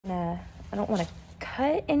don't want to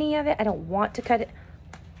cut any of it. I don't want to cut it.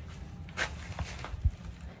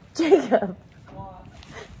 Jacob,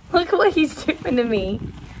 look what he's doing to me.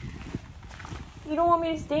 You don't want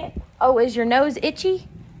me to stand? Oh, is your nose itchy?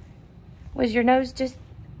 Was your nose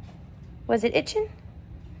was it itching?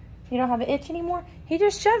 You don't have an itch anymore? He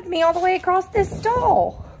just shoved me all the way across this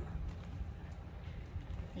stall.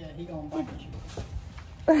 Yeah, he gonna bite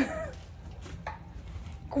you.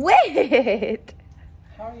 Quit!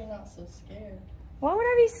 How are you not so scared? Why would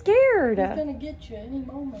I be scared? He's gonna get you any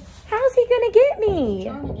moment. How's he gonna get me? He's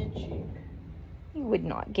trying to get you. He would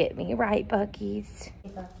not get me, right, Bucky's?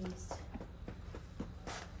 Hey, Bucky's.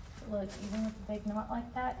 Look, even with a big knot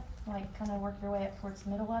like that, like kind of work your way up towards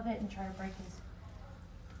the middle of it and try to break his,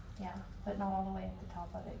 yeah, but not all the way at the top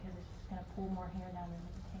of it because it's just gonna pull more hair down into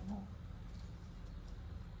the tangle.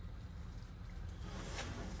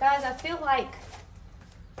 Guys, I feel like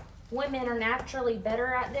women are naturally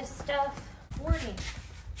better at this stuff. Warning.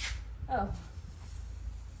 Oh.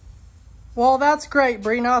 Well, that's great,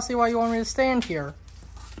 Bree. Now I see why you want me to stand here.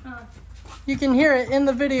 You can hear it in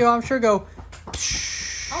the video, I'm sure, go.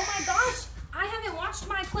 Oh my gosh, I haven't watched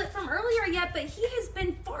my clip from earlier yet, but he has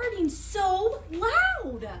been farting so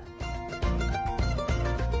loud.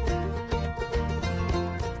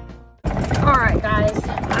 All right, guys,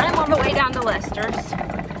 I'm on the way down to Lester's.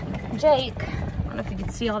 Jake, I don't know if you can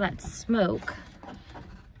see all that smoke.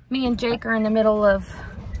 Me and Jake are in the middle of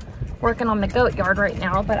working on the goat yard right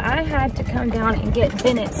now, but I had to come down and get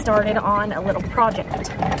Bennett started on a little project.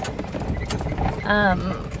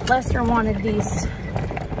 Lester wanted these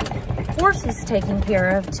horses taken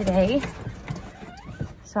care of today.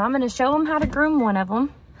 So I'm gonna show him how to groom one of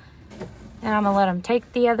them. And I'm gonna let him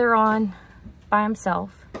take the other on by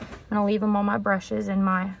himself. I'm gonna leave him on my brushes and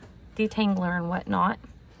my detangler and whatnot.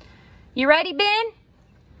 You ready, Ben?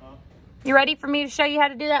 You ready for me to show you how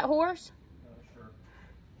to do that horse? Sure.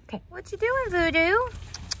 Okay. What you doing, Voodoo?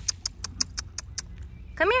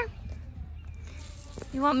 Come here.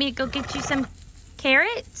 You want me to go get you some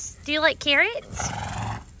carrots? Do you like carrots?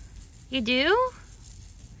 You do?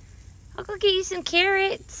 I'll go get you some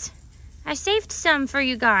carrots. I saved some for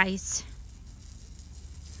you guys.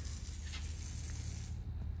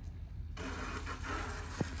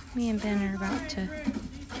 Me and Ben are about to...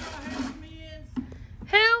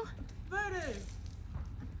 Who? Voodoo.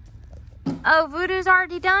 Oh, Voodoo's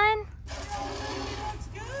already done? Looks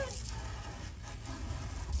good.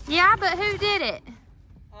 Yeah, but who did it?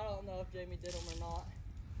 I don't know if Jamie did them or not.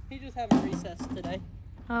 He just having recess today.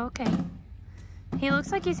 Oh, okay. He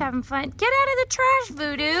looks like he's having fun. Get out of the trash,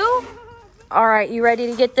 Voodoo. All right, you ready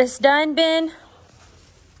to get this done, Ben?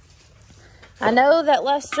 I know that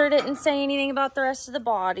Lester didn't say anything about the rest of the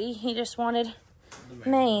body. He just wanted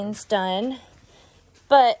manes done.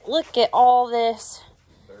 But look at all this.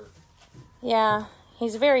 Yeah,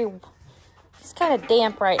 he's kind of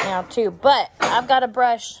damp right now too. But I've got a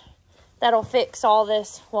brush that'll fix all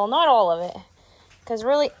this. Well, not all of it. Because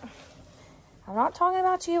really, I'm not talking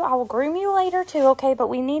about you. I will groom you later too, okay? But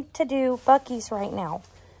we need to do Bucky's right now,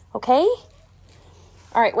 okay?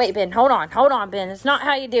 All right, wait, Ben. Hold on, Ben. It's not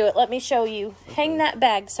how you do it. Let me show you. Okay. Hang that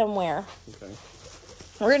bag somewhere. Okay.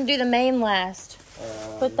 We're going to do the mane last.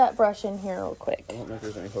 Put that brush in here real quick. I don't know if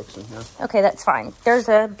there's any hooks in here. Okay, that's fine. There's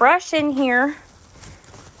a brush in here.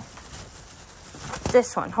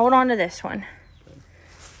 This one. Hold on to this one. Okay.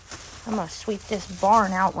 I'm going to sweep this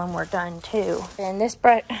barn out when we're done, too. And this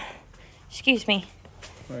brush... Excuse me.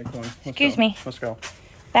 All right, come on. Excuse me. Let's go.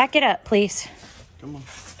 Back it up, please. Come on.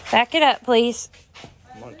 Back it up, please.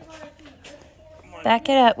 Come on. Back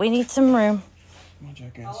it up. We need some room. Come on,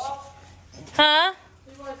 jackass. Huh?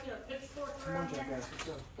 Come on, jackass. Let's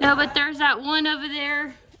go. No, but there's that one over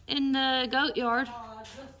there in the goat yard. I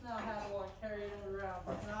just now had to carry it around,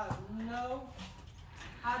 but I have no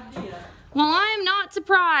idea. Well, I am not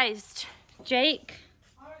surprised, Jake.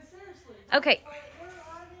 I mean, seriously. Okay. I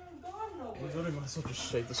haven't even gone nowhere. We literally might as well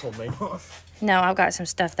just shave this whole mane off. No, I've got some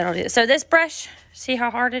stuff that'll do it. So this brush, see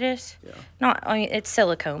how hard it is? Yeah. I mean, it's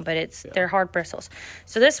silicone, but they're hard bristles.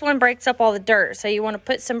 So this one breaks up all the dirt. So you want to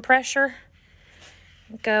put some pressure.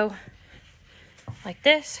 Go like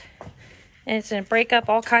this. And it's going to break up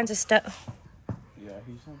all kinds of stuff. Yeah,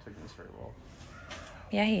 he's not taking this very well.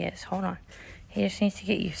 Yeah, he is. Hold on. He just needs to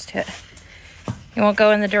get used to it. You want to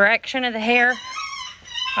go in the direction of the hair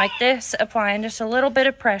like this, applying just a little bit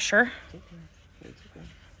of pressure. It's okay.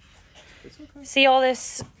 It's okay. See all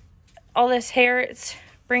this hair it's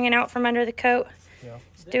bringing out from under the coat? Yeah.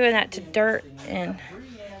 It's doing that to dirt, and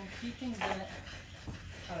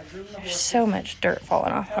there's so much dirt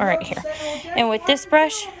falling off. All right, here. And with this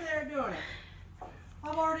brush,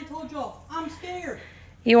 I've already told y'all, I'm scared.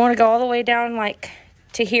 You want to go all the way down like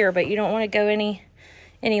to here, but you don't want to go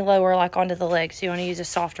any lower like onto the legs. So you want to use a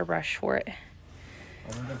softer brush for it.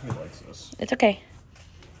 I don't think he likes this. It's okay.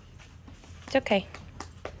 It's okay.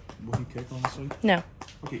 Will he kick, honestly? No.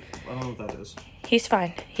 Okay, I don't know what that is. He's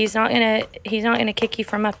fine. He's not gonna kick you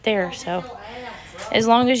from up there, so as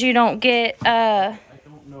long as you don't get I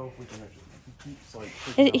don't know if we can actually. He keeps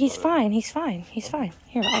like. he's fine. He's fine. He's fine.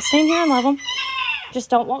 Here, I'll stand here and love him. Just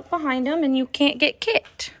don't walk behind him and you can't get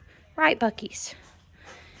kicked. Right, Buckies?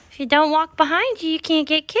 If you don't walk behind you, you can't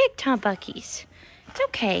get kicked, huh, Buckies? It's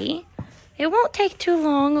okay. It won't take too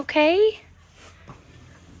long, okay?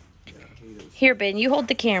 Here, Ben, you hold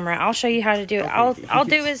the camera. I'll show you how to do it. Okay, I'll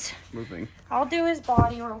do his moving. I'll do his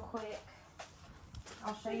body real quick.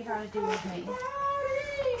 I'll show you how to do his mane.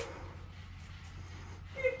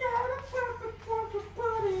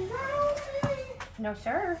 No,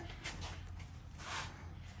 sir.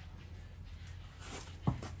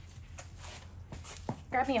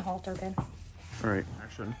 Grab me a halter, Ben. All right,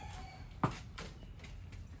 action.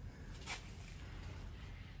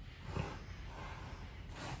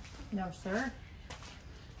 No, sir.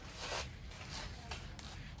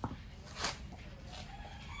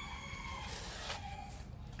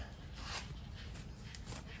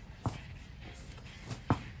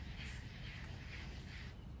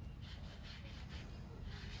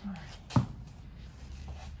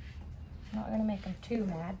 Not gonna make him too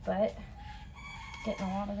mad, but getting a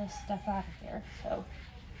lot of this stuff out of there, so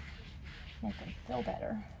make him feel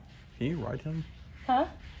better. Can you ride him? Huh?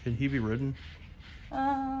 Can he be ridden?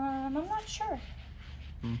 I'm not sure.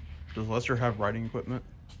 Does Lester have riding equipment?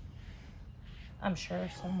 I'm sure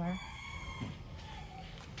somewhere.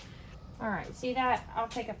 All right, see that? I'll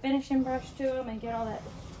take a finishing brush to him and get all that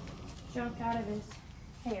junk out of his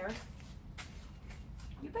hair.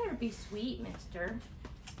 You better be sweet, mister.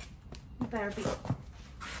 You better be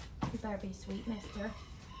sweet, mister.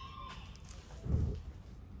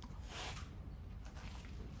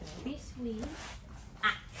 Better be sweet.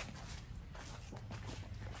 Ah.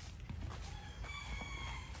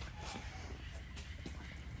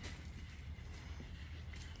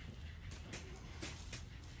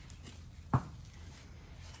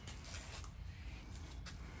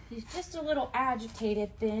 He's just a little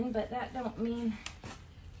agitated, Ben, but that don't mean...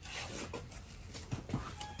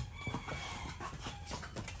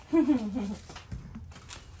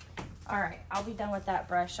 Alright, I'll be done with that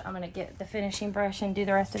brush. I'm going to get the finishing brush and do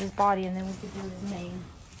the rest of his body, and then we can do his mane.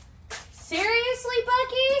 Seriously,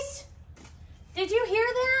 Buckies? Did you hear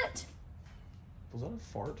that? Was that a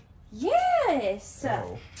fart? Yes!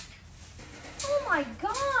 Oh. Oh my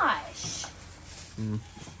gosh!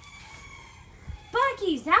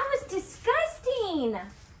 Buckies, that was disgusting!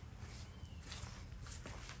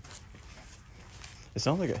 It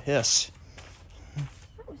sounds like a hiss.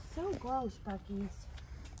 That was so gross, Buckies.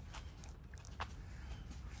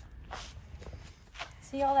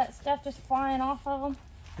 See all that stuff just flying off of them?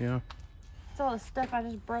 Yeah. That's all the stuff I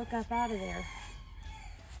just broke up out of there.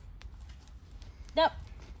 Nope.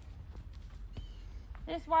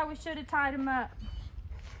 This is why we should have tied him up.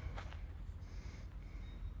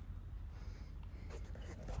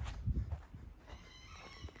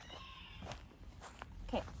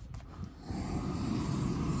 Okay.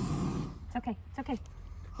 It's okay. It's okay.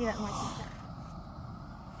 He doesn't like this stuff.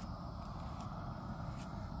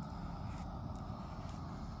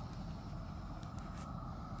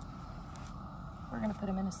 We're gonna put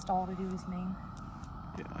him in a stall to do his mane.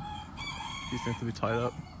 Yeah. He's going to have to be tied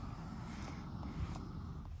up.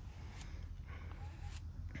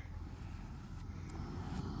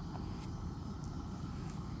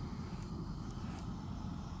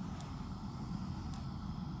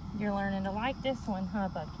 You're learning to like this one, huh,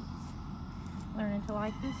 Buckies? Learning to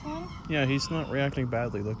like this one? Yeah, he's not reacting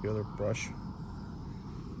badly like the other brush.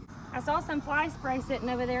 I saw some fly spray sitting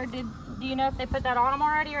over there. Do you know if they put that on them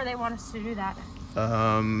already, or they want us to do that?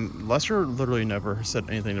 Lester literally never said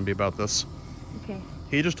anything to me about this. Okay.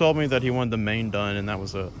 He just told me that he wanted the mane done, and that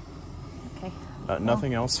was it. Okay.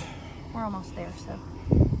 Nothing else. We're almost there, so.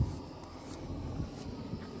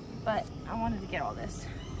 But I wanted to get all this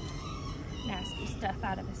nasty stuff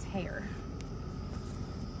out of his hair.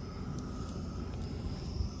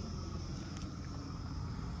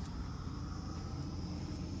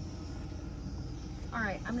 All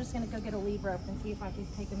right, I'm just gonna go get a lead rope and see if I can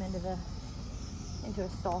take him into a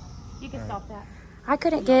stall. You can stop that. I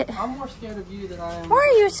couldn't get. I'm more scared of you than I am. Why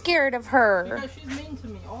are you scared of her? Because she's mean to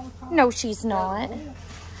me all the time. No, she's not. Come here,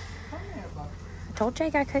 Bucky. I told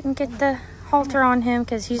Jake I couldn't get the halter on him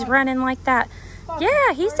because he's running like that.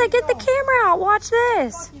 Yeah, he said get the camera out. Watch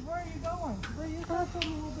this. Bucky, where are you going? Will you show me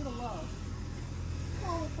a little bit of love?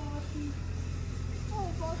 Oh,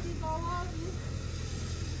 Bucky's, I love you.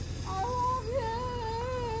 I love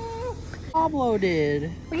you. Pablo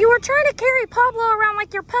did. You were trying to carry Pablo around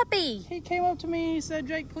like your puppy. He came up to me, he said,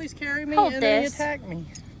 Jake, please carry me, Hold and then he this. attacked me.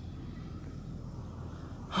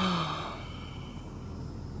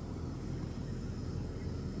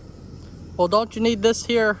 Well, don't you need this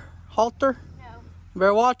here halter? No. You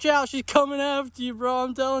better watch out. She's coming after you, bro.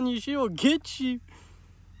 I'm telling you, she will get you.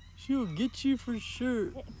 She will get you for sure.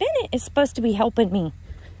 Bennett is supposed to be helping me.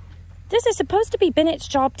 This is supposed to be Bennett's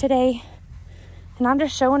job today. And I'm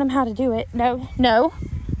just showing him how to do it. No, no.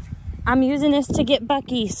 I'm using this to get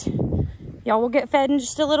Bucky's. Y'all will get fed in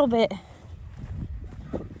just a little bit.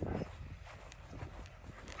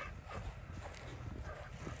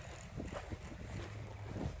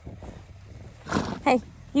 Hey,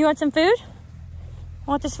 you want some food?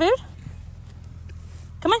 Want this food?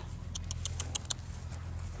 Come on.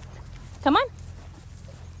 Come on.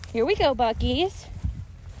 Here we go, Bucky's.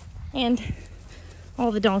 And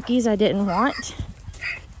all the donkeys I didn't want.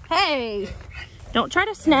 Hey, don't try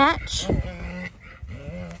to snatch.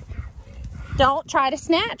 Don't try to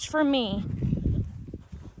snatch from me.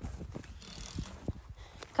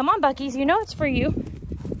 Come on, Bucky's, you know it's for you.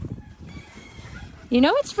 You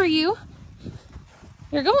know it's for you.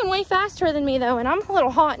 You're going way faster than me, though, and I'm a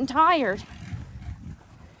little hot and tired.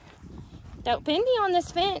 Don't pin me on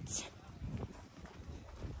this fence.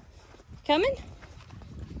 Coming?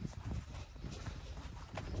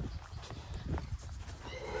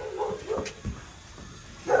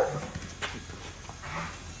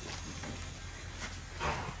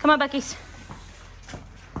 Come on, Bucky's.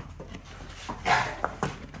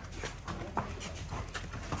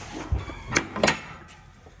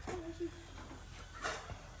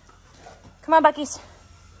 Come on, Bucky's.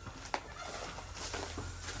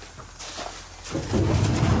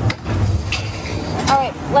 All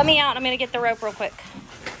right, let me out. I'm gonna get the rope real quick.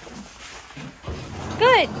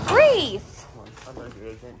 Good grief.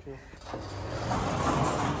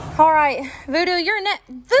 All right, Voodoo, you're net.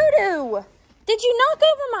 Voodoo, did you knock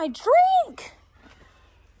over my drink?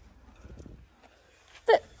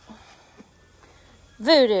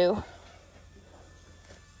 Voodoo.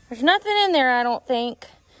 There's nothing in there, I don't think.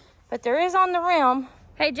 But there is on the rim.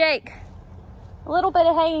 Hey, Jake. A little bit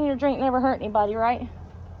of hay in your drink never hurt anybody, right?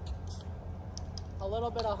 A little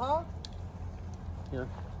bit of huh? Here.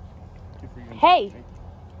 Hey.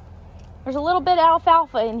 There's a little bit of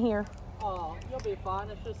alfalfa in here. Oh, you'll be fine.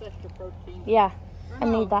 It's just extra protein. Yeah, Or I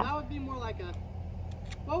need that. That would be more like a...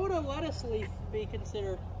 What would a lettuce leaf be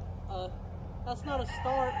considered? That's not a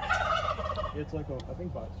starch. It's like I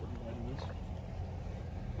think vitamins.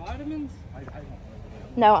 Vitamins? I don't know.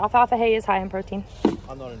 No, alfalfa hay is high in protein.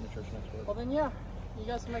 I'm not a nutrition expert. Well then, yeah. You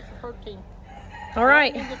got some extra protein. All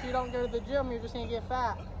right. That means if you don't go to the gym, you're just going to get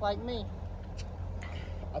fat, like me.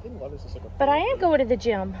 I think lettuce is like a... But I am going to the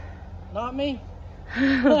gym. Not me.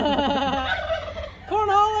 Cornholio,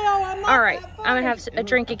 I'm not. All right, that I'm going to have a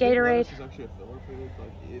drink of Gatorade. Lettuce is actually a filler food.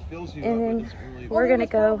 Like, it fills you And up, then but it's really... we're going to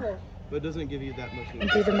go But it doesn't give you that much... and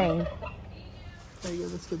do the main. There you go,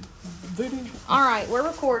 that's good. Voodoo. All right, we're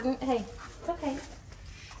recording. Hey, it's okay.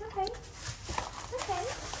 It's okay. It's okay.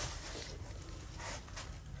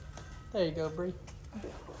 There you go, Bree.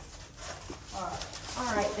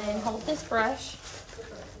 All right, then hold this brush.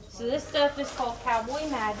 So this stuff is called Cowboy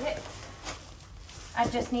Magic. I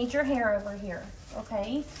just need your hair over here,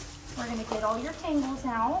 okay? We're gonna get all your tangles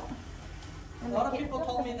out. A lot of people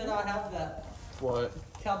told me that I have that. What?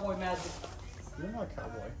 Cowboy magic. You're not a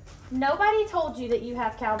cowboy. Nobody told you that you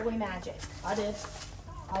have Cowboy Magic. I did.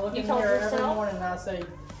 I look You in told here every yourself? morning and I say,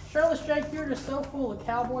 Shirley Jake, you're just so full of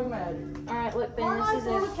cowboy magic. All right, look, Ben, Aren't I this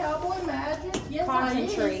full is of cowboy magic? a Yes,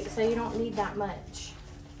 concentrate, I so you don't need that much.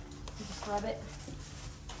 You just rub it.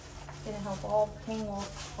 It's gonna help all the tangles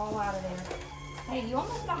fall out of there. Hey, you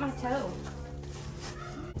almost got my toe.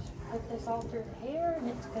 Put this all through the hair, and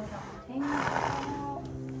it's gonna help the tangles fall out.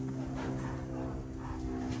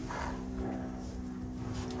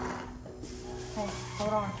 Hey,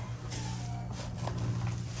 hold on.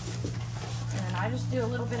 And I just do a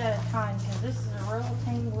little bit at a time because this is a real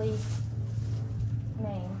tangly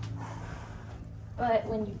mane. But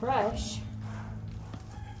when you brush,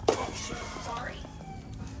 oh shoot, sorry.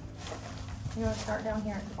 You want to start down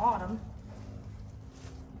here at the bottom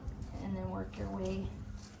and then work your way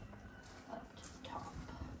up to the top.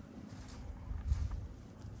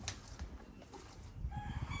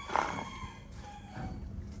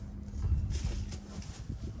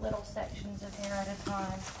 Little sections of hair at a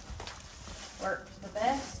time works the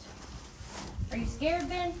best. Are you scared,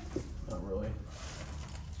 Ben? Not really.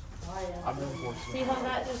 I am. I've been forced. See how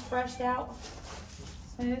that just brushed out?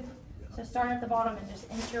 Smooth? Yes. So start at the bottom and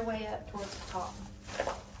just inch your way up towards the top.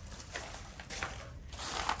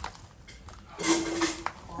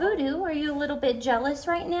 Voodoo, are you a little bit jealous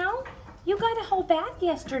right now? You got a whole bath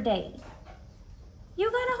yesterday.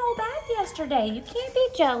 You got a whole bath yesterday. You can't be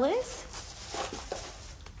jealous.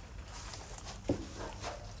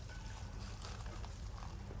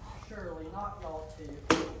 Surely, not y'all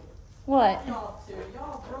two. What? Y'all two.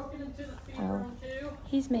 Y'all broken into the feed room too.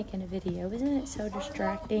 He's making a video. Isn't it so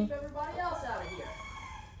distracting? Keep everybody else out of here.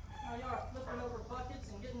 Now y'all are flipping over buckets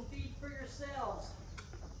and getting feed for yourselves.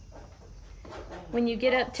 When you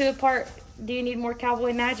get up to a part, do you need more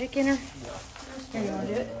cowboy magic in her? Yeah. Here, you want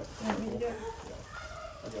to do it? You want me to do it?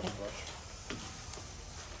 I got the brush.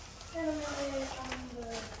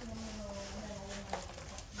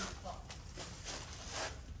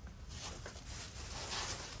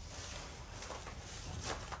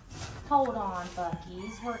 Hold on,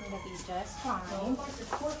 Bucky's. We're going to be just fine.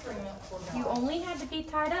 You only had to be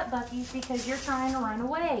tied up, Bucky's, because you're trying to run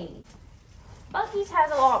away. Bucky's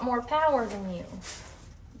has a lot more power than you.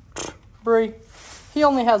 Bree, he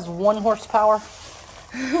only has 1 horsepower.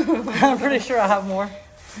 I'm pretty sure I have more.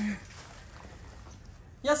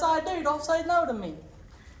 Yes, I do. Don't say no to me.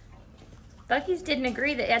 Bucky's didn't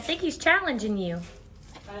agree that. I think he's challenging you.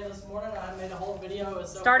 Hey, this morning I made a whole video. It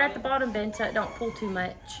was so Start at funny. the bottom, Ben, so it don't pull too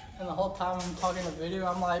much. And the whole time I'm talking the video,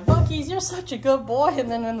 I'm like, Bucky's, you're such a good boy. And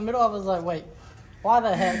then in the middle, I was like, wait, why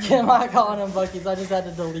the heck am I calling him Bucky's? I just had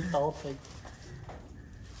to delete the whole thing.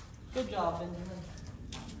 Good job, Benjamin.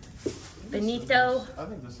 Benito. I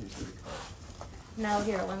think this needs to be cut. No,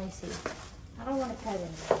 here, let me see. I don't want to cut into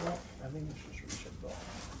it. I think it's just reshaped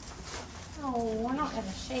off. No, we're not going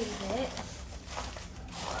to shave it.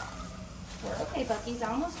 We're okay, Bucky's.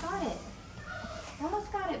 I almost got it.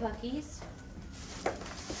 Almost got it, Bucky's.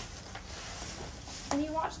 Can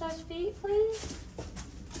you watch those feet, please?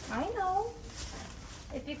 I know.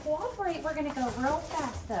 If you cooperate, we're going to go real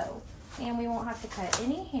fast, though. And we won't have to cut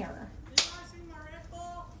any hair. Did you guys see my Red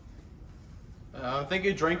Bull? I think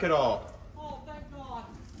you drank it all. Oh, thank God.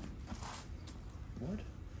 What?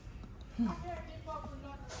 I can't keep up with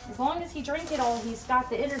nothing. As long as he drank it all, he's got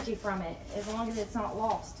the energy from it. As long as it's not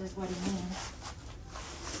lost, is what he means.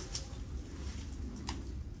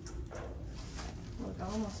 Look, I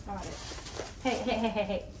almost got it.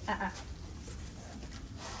 Hey.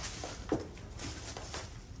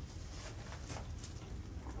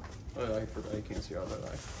 Oh, I forgot. I can't see out of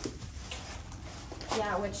that eye.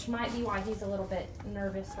 Yeah, which might be why he's a little bit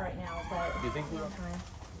nervous right now, but... Do you think we're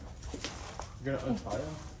You're gonna untie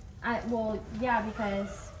him? Well, yeah,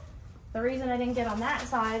 because the reason I didn't get on that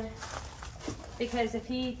side, because if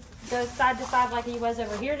he goes side to side like he was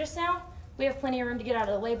over here just now, we have plenty of room to get out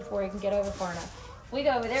of the way before he can get over far enough. If we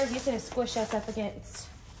go over there, he's going to squish us up against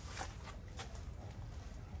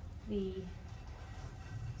the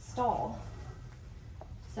stall.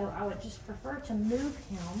 So I would just prefer to move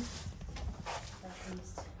him. At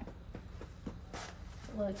least.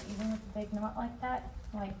 Look, even with a big knot like that,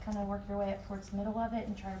 like kind of work your way up towards the middle of it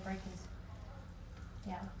and try to break his,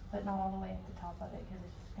 yeah, but not all the way at the top of it because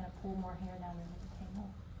it's just going to pull more hair down into the tangle.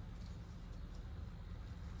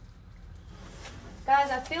 Guys,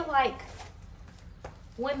 I feel like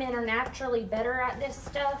women are naturally better at this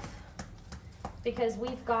stuff because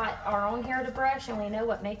we've got our own hair to brush and we know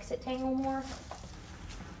what makes it tangle more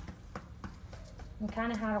and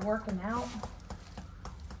kind of how to work them out.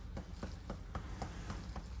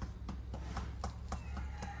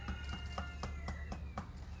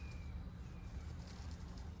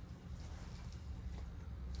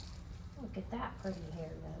 Look at that pretty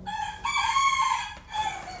hair though.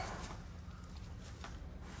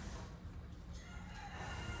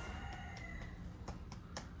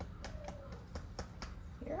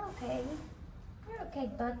 You're okay. You're okay,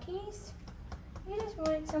 Bucky's. You just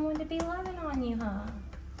wanted someone to be loving on you, huh?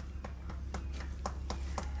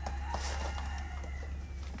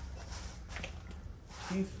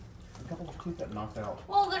 Teeth. A couple of teeth that knocked out.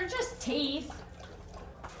 Well, they're just teeth.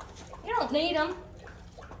 You don't need them.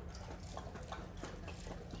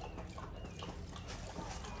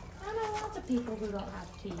 I know lots of people who don't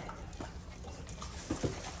have teeth.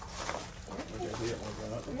 Okay, he didn't like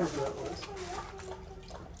that.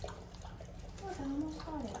 Look, I almost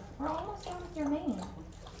got it. We're almost done with your mane.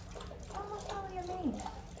 Almost done with your mane.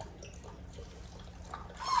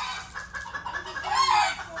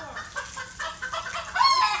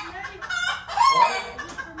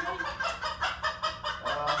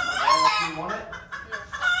 You want it? You want it?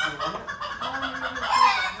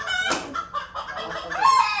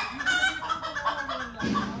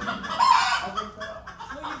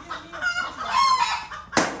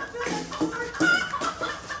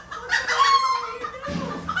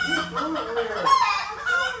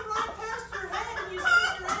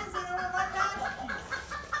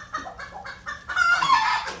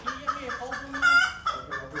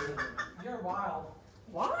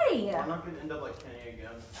 Why? I'm not going to end up like Kenny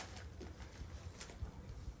again.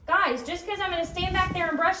 Guys, just because I'm going to stand back there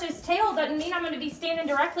and brush his tail doesn't mean I'm going to be standing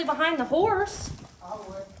directly behind the horse. I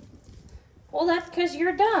would. Well, that's because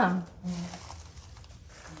you're dumb.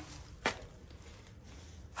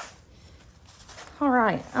 All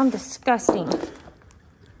right, I'm disgusting.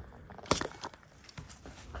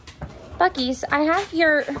 Bucky's, I have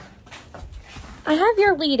your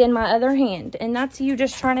lead in my other hand, and that's you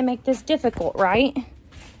just trying to make this difficult, right?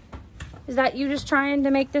 Is that you just trying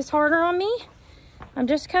to make this harder on me? I'm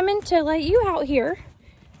just coming to let you out here.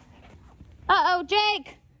 Uh-oh,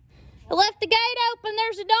 Jake. I left the gate open.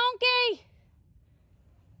 There's a donkey.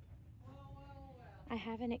 I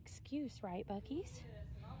have an excuse, right, Bucky's?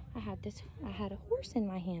 I had a horse in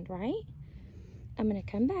my hand, right? I'm going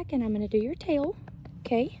to come back and I'm going to do your tail,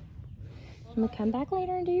 okay? I'm going to come back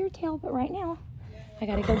later and do your tail, but right now, I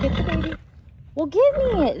got to go get the baby. Well, give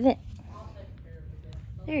me it then.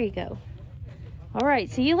 There you go. All right,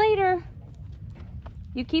 see you later.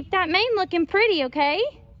 You keep that mane looking pretty, okay?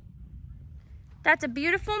 That's a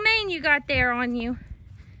beautiful mane you got there on you.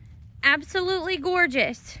 Absolutely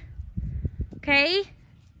gorgeous. Okay?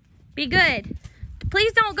 Be good.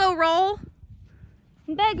 Please don't go roll.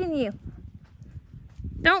 I'm begging you.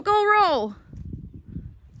 Don't go roll.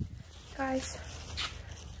 Guys,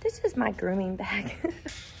 this is my grooming bag.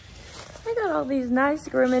 I got all these nice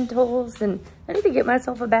grooming tools, and I need to get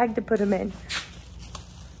myself a bag to put them in.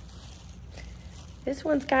 This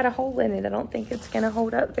one's got a hole in it. I don't think it's gonna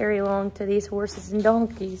hold up very long to these horses and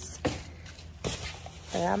donkeys.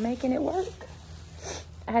 But I'm making it work.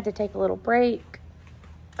 I had to take a little break.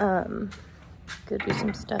 Go do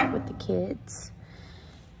some stuff with the kids.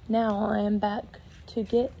 Now I am back to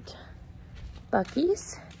get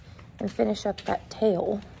Bucky's and finish up that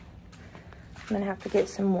tail. I'm gonna have to get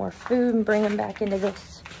some more food and bring them back into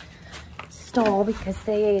this stall because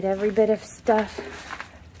they ate every bit of stuff.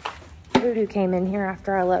 Voodoo came in here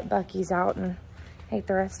after I let Bucky's out and ate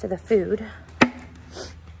the rest of the food.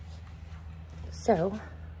 So,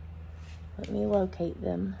 let me locate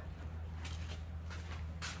them.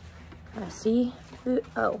 I see food.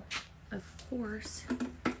 Oh, of course,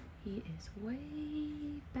 he is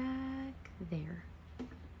way back there.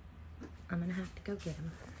 I'm gonna have to go get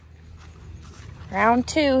him. Round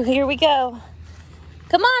 2, here we go.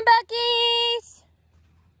 Come on, Bucky's!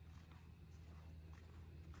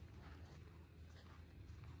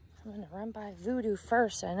 I'm gonna run by Voodoo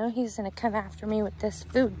first. I know he's gonna come after me with this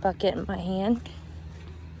food bucket in my hand.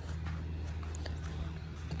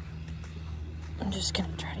 I'm just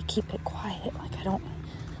gonna try to keep it quiet, like I don't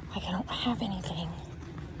have anything.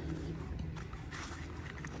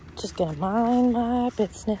 Just gonna mind my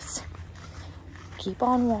business. Keep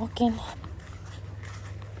on walking.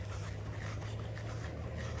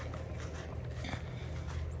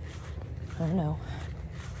 Oh no.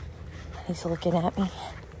 He's looking at me.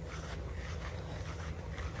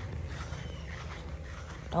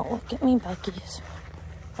 Don't look at me, Bucky's.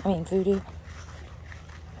 I mean, Voodoo.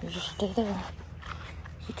 You just stay there.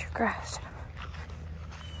 Eat your grass.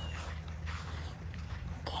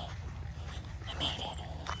 Okay. I made it.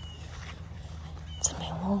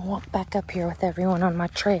 Somebody won't walk back up here with everyone on my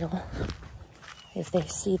trail if they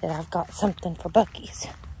see that I've got something for Bucky's.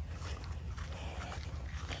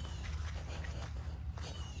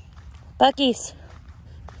 Bucky's.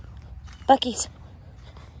 Bucky's.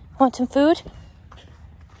 Want some food?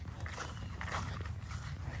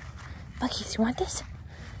 Bucky's, you want this?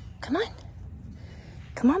 Come on.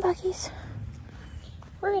 Come on, Bucky's.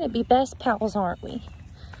 We're gonna be best pals, aren't we?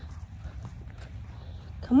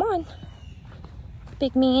 Come on.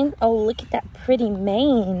 Big man. Oh, look at that pretty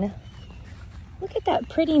mane. Look at that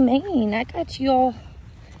pretty mane. I got you all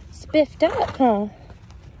spiffed up, huh?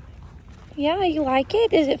 Yeah, you like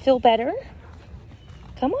it? Does it feel better?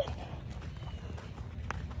 Come on.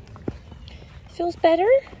 Feels better?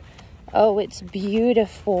 Oh, it's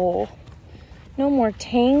beautiful. No more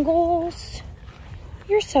tangles.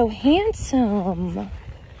 You're so handsome.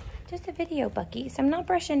 Just a video, Bucky's. I'm not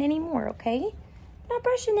brushing anymore, okay? Not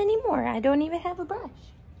brushing anymore. I don't even have a brush.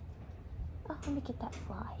 Oh, let me get that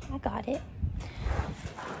fly. I got it.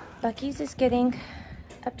 Bucky's is getting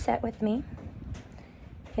upset with me.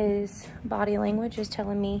 His body language is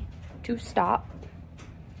telling me to stop.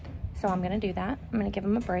 So I'm gonna do that. I'm gonna give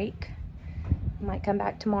him a break. I might come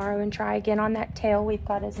back tomorrow and try again on that tail. We've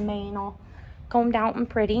got his mane all combed out and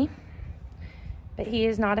pretty. But he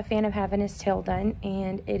is not a fan of having his tail done,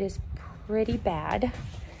 and it is pretty bad.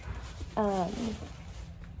 I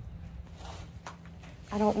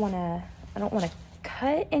don't wanna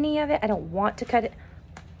cut any of it. I don't want to cut it.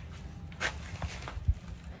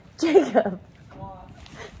 Jacob.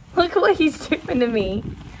 what he's doing to me.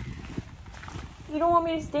 You don't want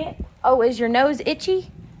me to stand? Oh, is your nose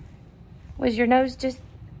itchy? Was your nose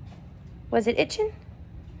was it itching?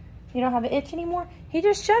 You don't have an itch anymore? He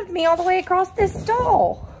just shoved me all the way across this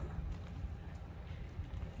stall.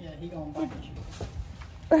 Yeah, he gonna bite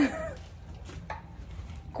you.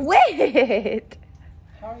 Quit!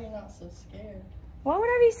 How are you not so scared? Why would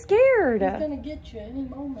I be scared? He's gonna get you any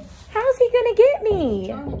moment. How's he gonna get me? He's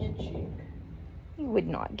trying to get you. You would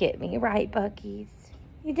not get me, right, Bucky's?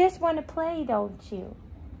 You just want to play, don't you?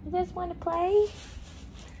 You just want to play?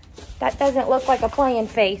 That doesn't look like a playing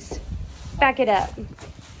face. Back it up.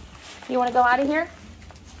 You want to go out of here?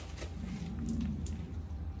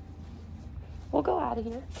 We'll go out of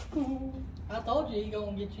here. I told you he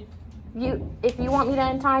gonna get you. If you want me to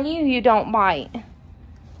untie you, you don't bite.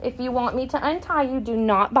 If you want me to untie you, do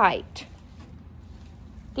not bite.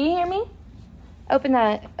 Do you hear me? Open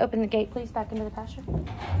the gate, please, back into the pasture.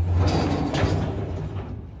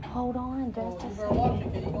 Hold on just a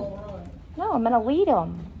second. He gonna run. No, I'm gonna lead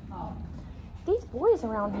them. Oh. These boys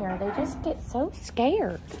around here, they just get so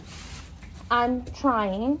scared. I'm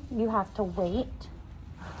trying. You have to wait.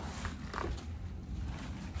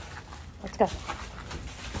 Let's go.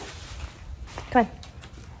 Come on.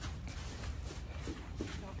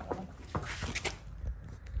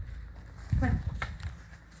 Come on.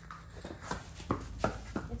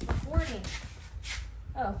 It's recording.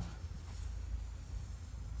 Oh.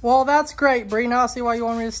 Well, that's great, Bree. Now I see why you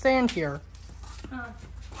want me to stand here.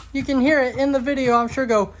 You can hear it in the video, I'm sure,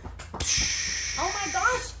 go. Oh my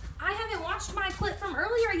gosh. I haven't watched my clip from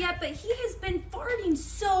earlier yet, but he has been farting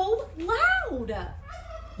so loud.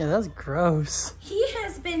 Yeah, that's gross. He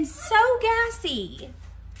has been so gassy.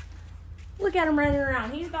 Look at him running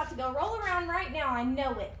around. He's about to go roll around right now. I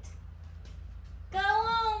know it. Go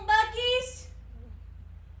on, Bucky's.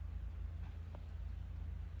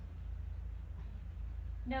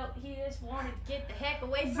 No, he just wanted to get the heck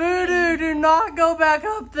away from me. Voodoo, do not go back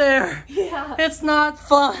up there. Yeah. It's not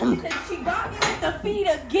fun. She got me with the feet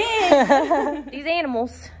again. These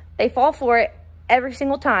animals, they fall for it every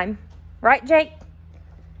single time. Right, Jake?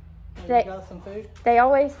 You got some food? They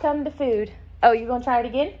always come to food. Oh, you gonna try it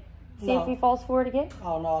again? See No. if he falls for it again?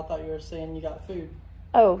 Oh, no, I thought you were saying you got food.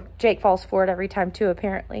 Oh, Jake falls for it every time too,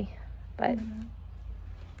 apparently. But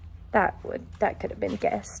that could have been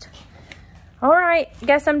guessed. All right,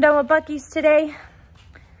 guess I'm done with Bucky's today.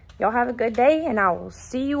 Y'all have a good day, and I will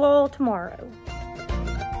see you all tomorrow.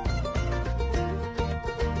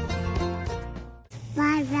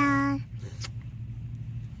 Bye, bye.